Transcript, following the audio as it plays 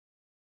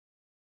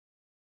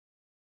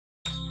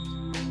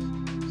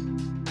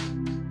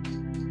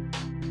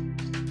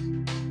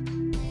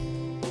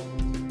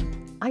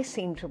I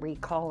seem to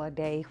recall a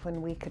day when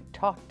we could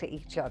talk to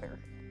each other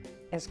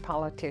as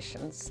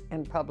politicians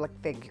and public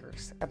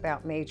figures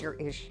about major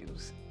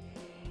issues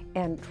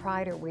and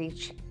try to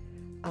reach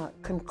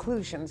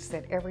conclusions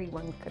that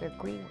everyone could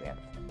agree with.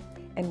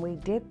 And we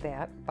did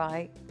that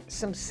by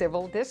some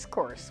civil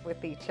discourse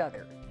with each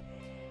other.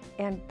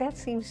 And that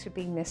seems to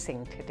be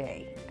missing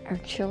today. Our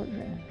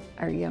children,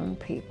 our young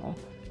people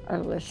are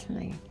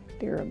listening,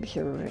 they're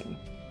observing.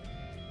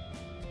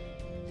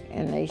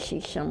 And they see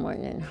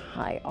someone in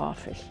high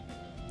office,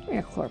 in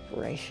a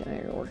corporation,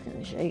 an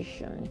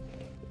organization,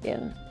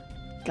 in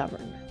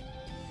government.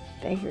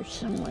 They hear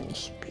someone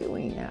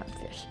spewing out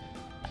this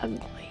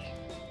ugly,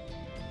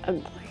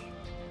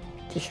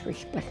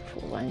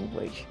 disrespectful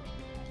language.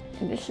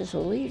 And this is a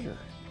leader.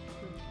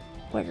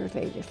 What are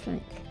they to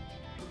think?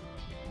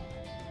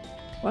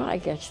 Well, I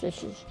guess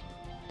this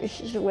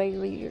is the way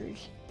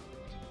leaders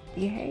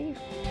behave.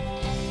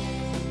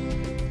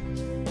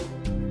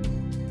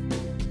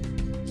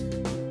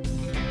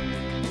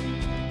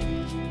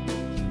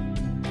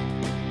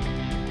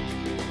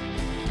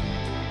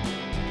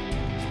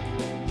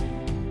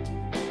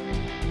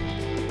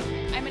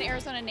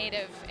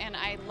 Native, and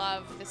I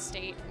love the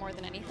state more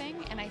than anything,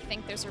 and I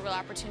think there's a real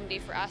opportunity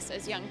for us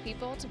as young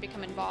people to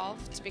become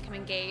involved, to become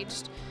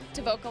engaged,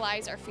 to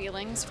vocalize our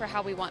feelings for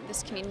how we want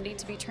this community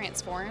to be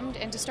transformed,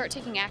 and to start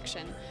taking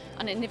action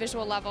on an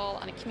individual level,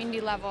 on a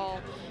community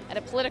level, at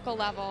a political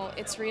level.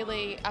 It's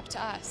really up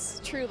to us,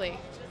 truly,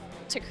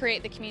 to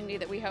create the community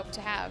that we hope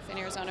to have in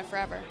Arizona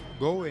forever.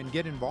 Go and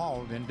get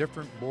involved in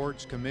different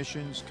boards,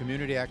 commissions,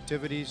 community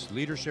activities,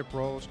 leadership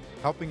roles,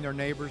 helping their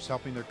neighbors,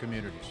 helping their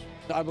communities.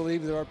 I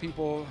believe there are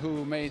people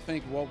who may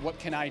think, well, what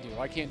can I do?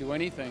 I can't do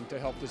anything to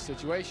help this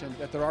situation,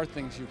 that there are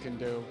things you can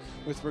do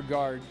with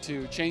regard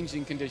to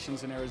changing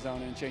conditions in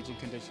Arizona and changing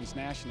conditions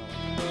nationally.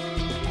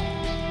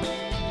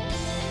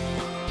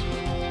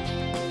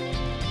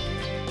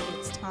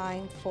 It's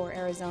time for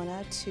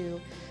Arizona to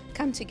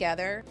come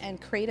together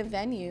and create a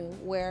venue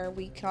where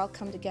we can all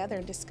come together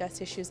and discuss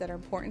issues that are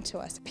important to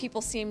us.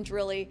 People seemed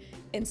really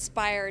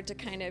inspired to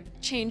kind of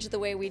change the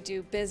way we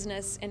do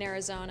business in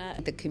Arizona.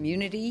 The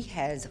community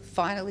has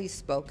finally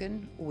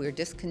spoken. We're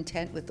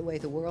discontent with the way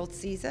the world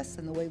sees us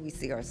and the way we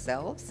see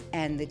ourselves,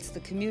 and it's the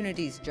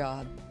community's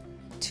job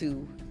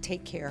to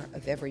take care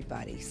of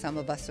everybody. Some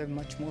of us are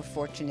much more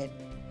fortunate.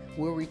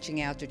 We're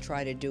reaching out to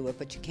try to do it,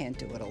 but you can't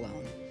do it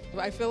alone.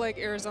 I feel like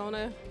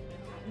Arizona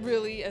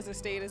really as a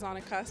state is on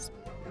a cusp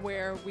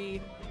where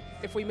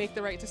if we make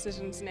the right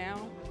decisions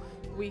now,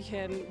 we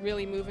can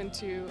really move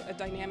into a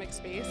dynamic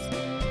space.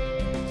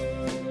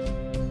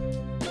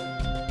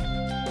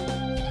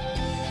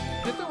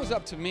 If it was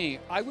up to me,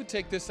 I would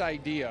take this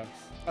idea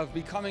of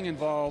becoming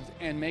involved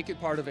and make it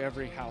part of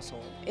every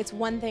household. It's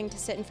one thing to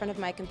sit in front of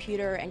my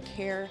computer and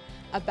care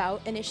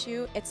about an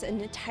issue. It's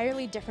an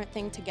entirely different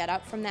thing to get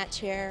up from that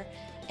chair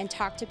and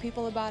talk to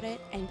people about it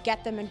and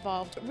get them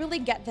involved, really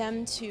get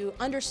them to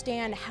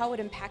understand how it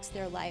impacts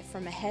their life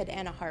from a head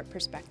and a heart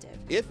perspective.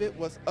 If it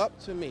was up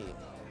to me,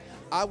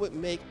 I would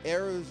make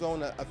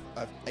Arizona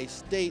a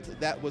state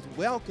that was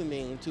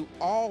welcoming to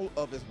all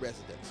of its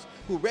residents,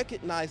 who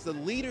recognize the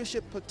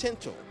leadership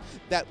potential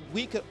that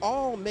we could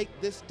all make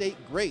this state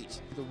great.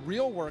 The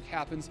real work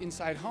happens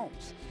inside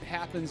homes. It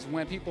happens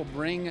when people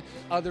bring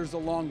others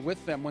along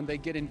with them, when they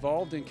get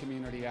involved in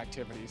community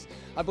activities.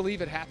 I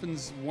believe it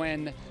happens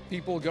when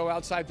people go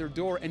outside their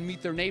door and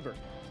meet their neighbor.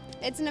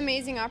 It's an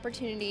amazing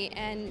opportunity,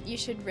 and you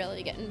should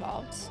really get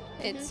involved.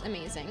 It's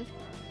amazing.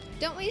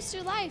 Don't waste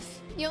your life.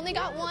 You only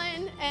got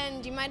one,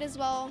 and you might as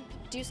well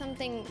do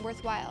something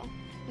worthwhile,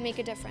 make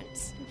a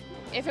difference.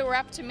 If it were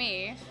up to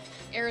me,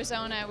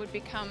 Arizona would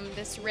become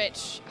this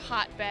rich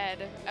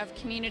hotbed of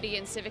community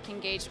and civic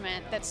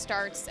engagement that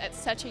starts at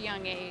such a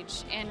young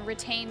age and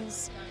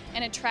retains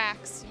and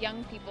attracts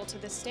young people to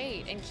the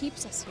state and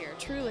keeps us here,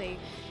 truly.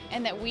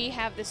 And that we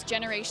have this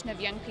generation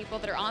of young people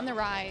that are on the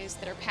rise,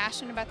 that are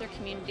passionate about their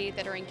community,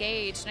 that are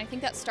engaged. And I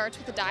think that starts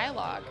with a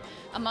dialogue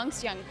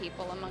amongst young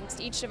people, amongst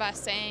each of us,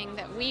 saying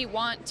that we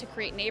want to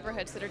create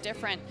neighborhoods that are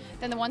different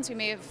than the ones we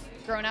may have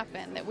grown up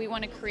in, that we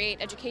want to create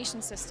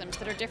education systems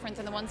that are different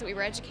than the ones that we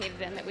were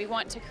educated in, that we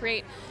want to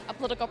create a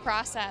political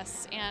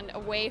process and a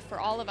way for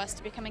all of us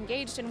to become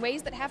engaged in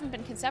ways that haven't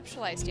been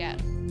conceptualized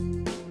yet.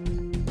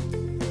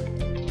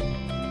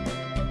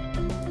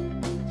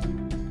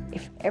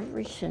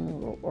 Every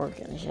single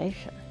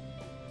organization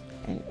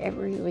and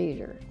every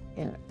leader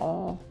in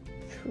all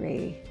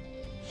three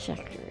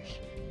sectors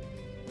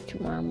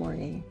tomorrow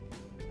morning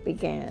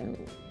began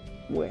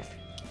with,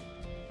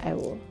 I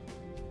will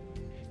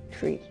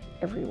treat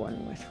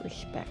everyone with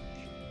respect.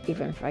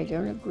 Even if I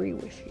don't agree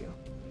with you,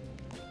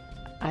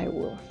 I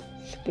will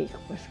speak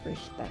with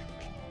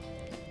respect.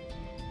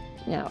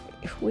 Now,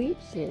 if we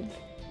did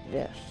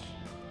this,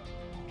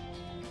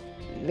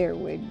 there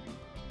would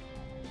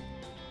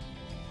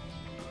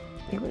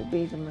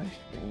be the most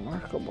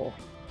remarkable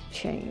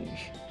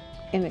change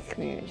in the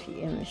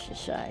community, in the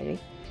society.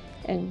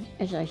 And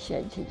as I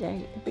said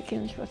today, it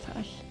begins with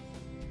us.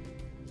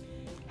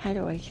 How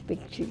do I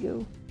speak to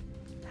you?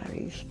 How do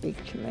you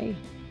speak to me?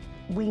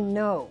 We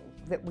know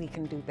that we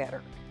can do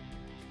better.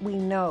 We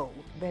know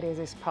that it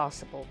is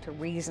possible to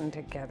reason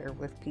together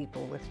with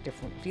people with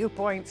different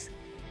viewpoints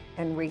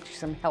and reach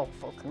some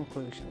helpful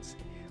conclusions.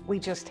 We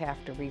just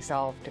have to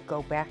resolve to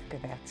go back to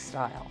that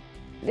style.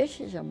 This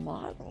is a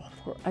model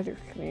for other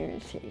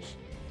communities.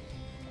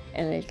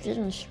 And it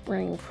didn't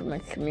spring from a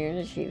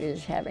community that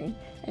is having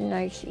a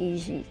nice,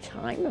 easy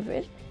time of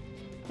it.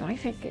 I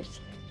think it's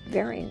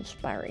very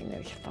inspiring.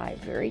 There's 5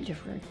 very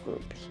different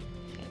groups.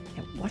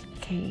 And what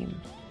came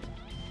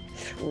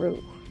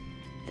through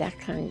that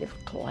kind of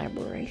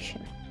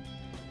collaboration,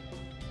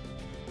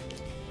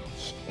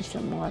 it's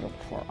a model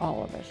for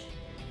all of us.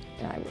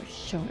 And I was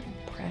so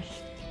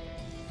impressed.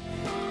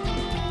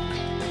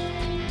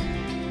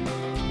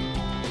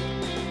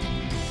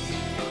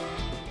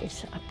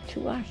 It's up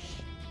to us.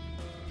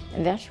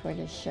 And that's what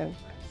is so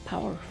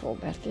powerful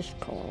about this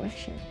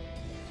coalition.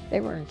 They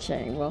weren't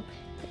saying, well,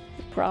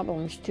 the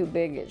problem's too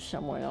big, it's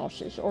someone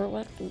else's, or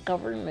let the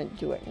government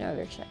do it. No,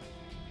 they're saying,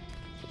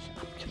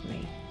 it's up to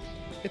me.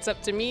 It's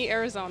up to me,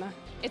 Arizona.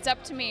 It's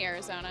up to me,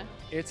 Arizona.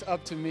 It's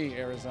up to me,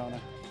 Arizona.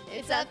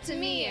 It's up to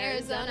me,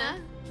 Arizona.